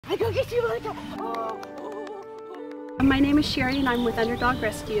I go get you, Monica. My name is Sherri and I'm with UnderDog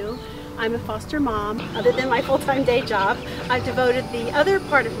Rescue. I'm a foster mom. Other than my full-time day job, I've devoted the other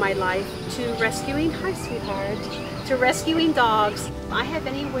part of my life to rescuing, hi sweetheart, to rescuing dogs. I have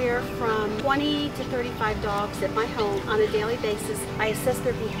anywhere from 20 to 35 dogs at my home on a daily basis. I assess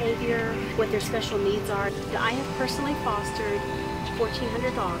their behavior, what their special needs are. I have personally fostered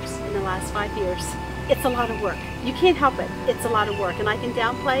 1,400 dogs in the last 5 years. It's a lot of work. You can't help it. It's a lot of work and I can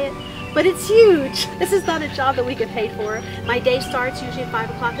downplay it, but it's huge. This is not a job that we get paid for. My day starts usually at 5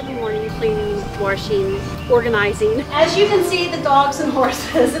 o'clock in the morning, cleaning, washing, organizing. As you can see, the dogs and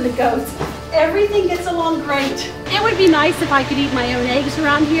horses and the goats, everything gets along great. It would be nice if I could eat my own eggs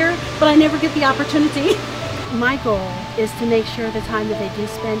around here, but I never get the opportunity. My goal is to make sure the time that they do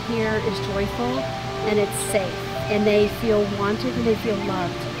spend here is joyful and it's safe, and they feel wanted and they feel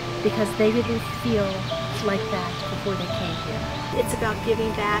loved, because they didn't feel like that before they came here. It's about giving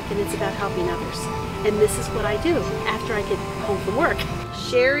back and it's about helping others. And this is what I do after I get home from work.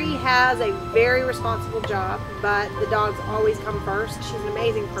 Sherri has a very responsible job, but the dogs always come first. She's an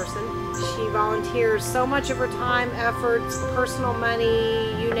amazing person. She volunteers so much of her time, efforts, personal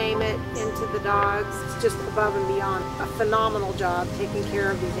money, you name it, into the dogs. It's just above and beyond. A phenomenal job taking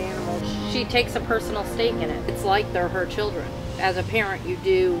care of these animals. She takes a personal stake in it. It's like they're her children. As a parent, you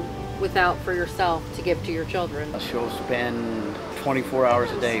do without for yourself to give to your children. She'll spend 24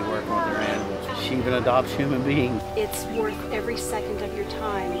 hours a day working with her animals. She even adopts human beings. It's worth every second of your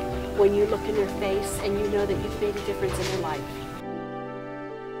time when you look in their face and you know that you've made a difference in their life.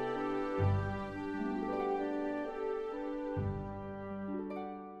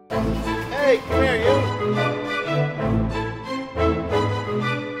 Hey, come here, you.